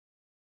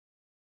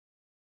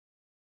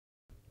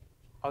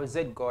How is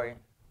it going?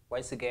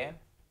 Once again,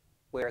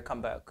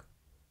 welcome back.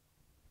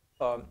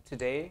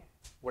 Today,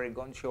 we're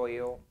going to show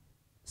you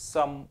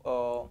some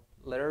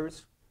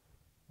letters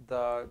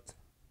that,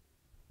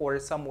 or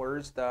some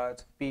words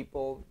that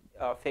people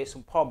face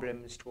some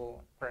problems to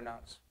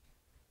pronounce.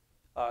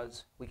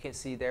 As we can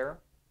see there,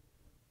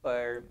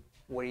 uh,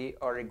 we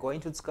are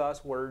going to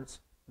discuss words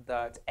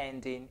that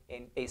ending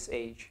in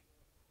sh.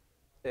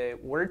 The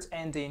words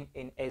ending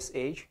in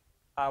sh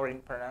are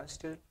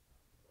pronounced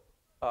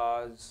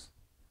as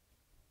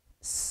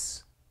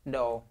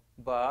no,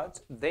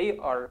 but they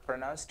are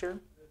pronounced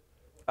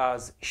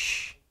as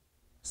sh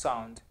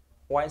sound.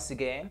 Once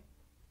again,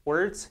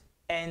 words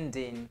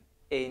ending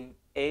in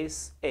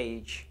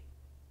sh,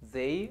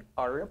 they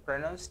are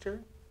pronounced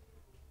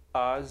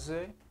as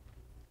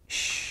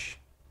sh,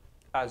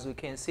 as we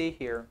can see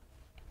here.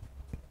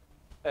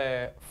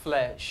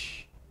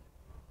 Flesh,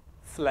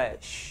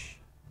 flesh,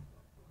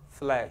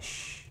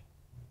 flesh.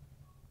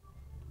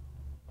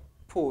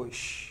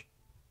 Push,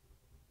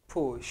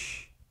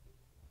 push,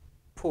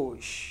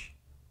 push.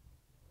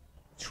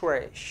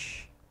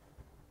 Trash,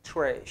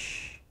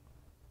 trash,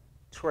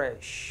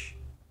 trash.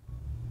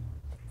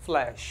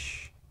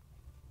 Flesh,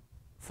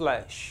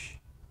 flesh,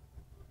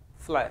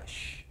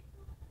 flesh.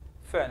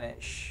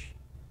 Finish,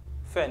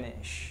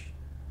 finish,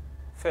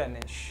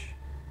 finish.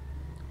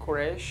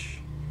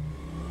 Crash,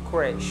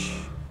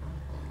 crash,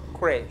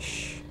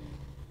 crash.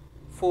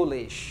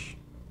 Foolish,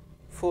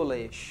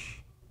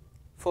 foolish,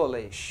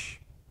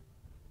 foolish.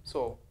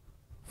 So,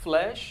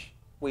 flesh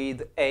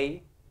with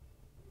a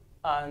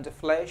and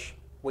flesh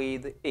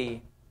with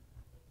e.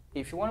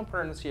 If you want to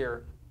pronounce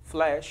here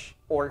flesh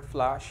or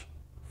flash,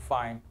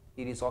 fine,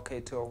 it is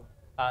okay too.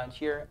 And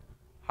here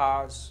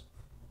has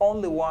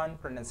only one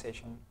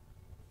pronunciation.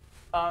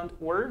 And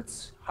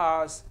words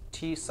has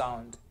T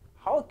sound.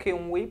 How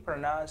can we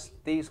pronounce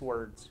these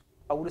words?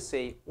 I would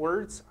say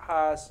words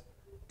has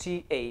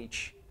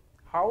TH.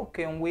 How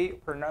can we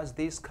pronounce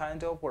these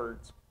kind of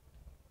words?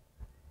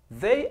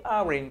 They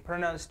are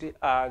pronounced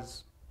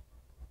as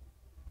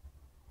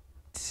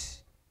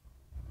t,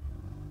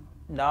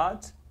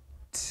 not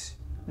t,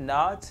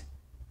 not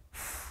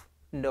f,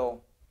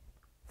 no.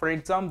 For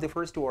example, the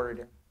first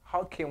word,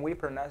 how can we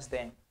pronounce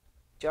them?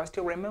 Just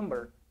to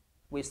remember,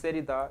 we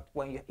studied that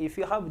if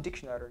you have a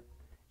dictionary,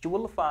 you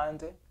will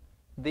find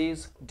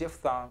this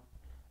diphthong.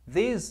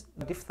 This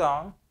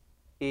diphthong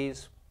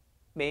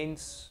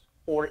means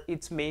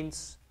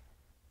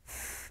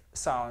th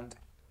sound.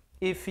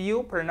 If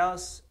you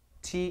pronounce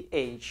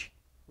th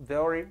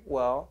very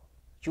well,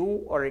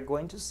 you are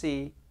going to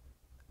see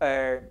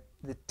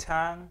the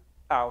tongue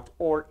out,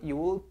 or you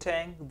will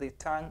tang the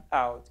tongue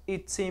out.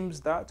 It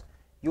seems that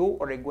you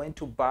are going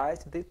to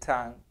bite the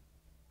tongue.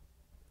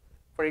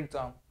 For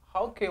example,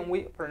 how can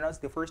we pronounce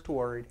the first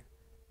word?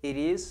 It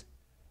is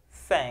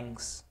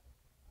thanks.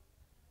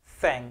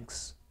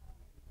 Thanks.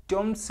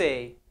 Don't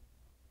say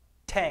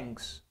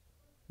thanks.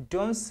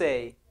 Don't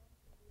say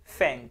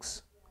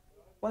thanks.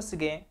 Once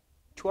again,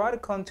 try to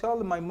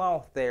control my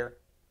mouth there.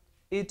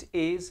 It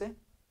is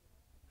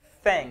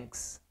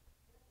thanks.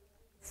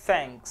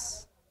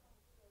 Thanks.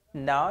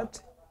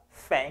 Not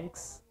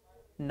thanks.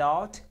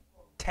 Not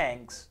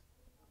thanks.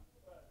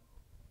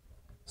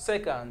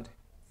 Second,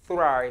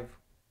 thrive.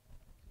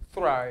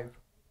 Thrive.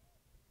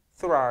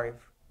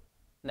 Thrive.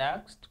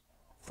 Next,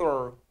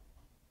 throw.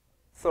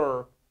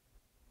 Throw.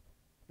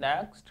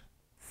 Next,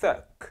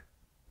 thick.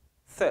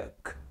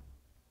 Thick.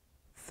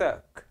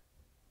 Thick.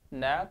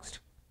 Next,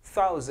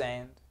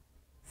 thousand.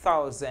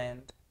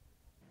 Thousand.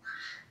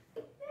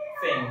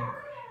 Thing.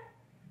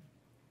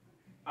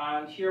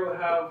 And here we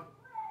have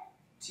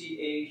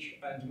th,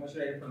 and what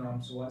should I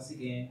pronounce once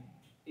again?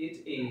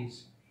 It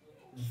is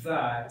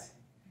that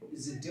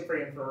is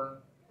different from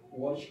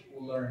what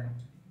we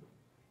learned.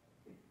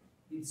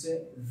 It's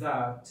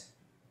that,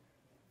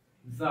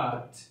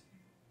 that,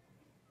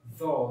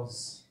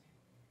 those,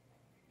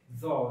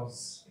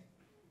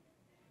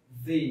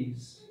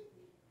 these,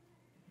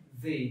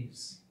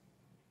 this.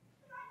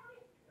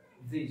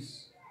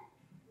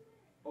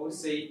 I would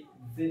say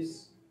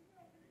this,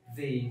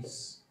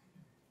 these,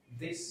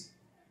 this,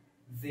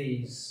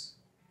 these.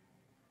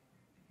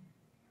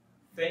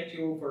 Thank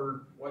you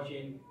for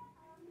watching.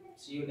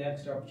 See you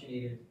next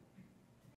opportunity.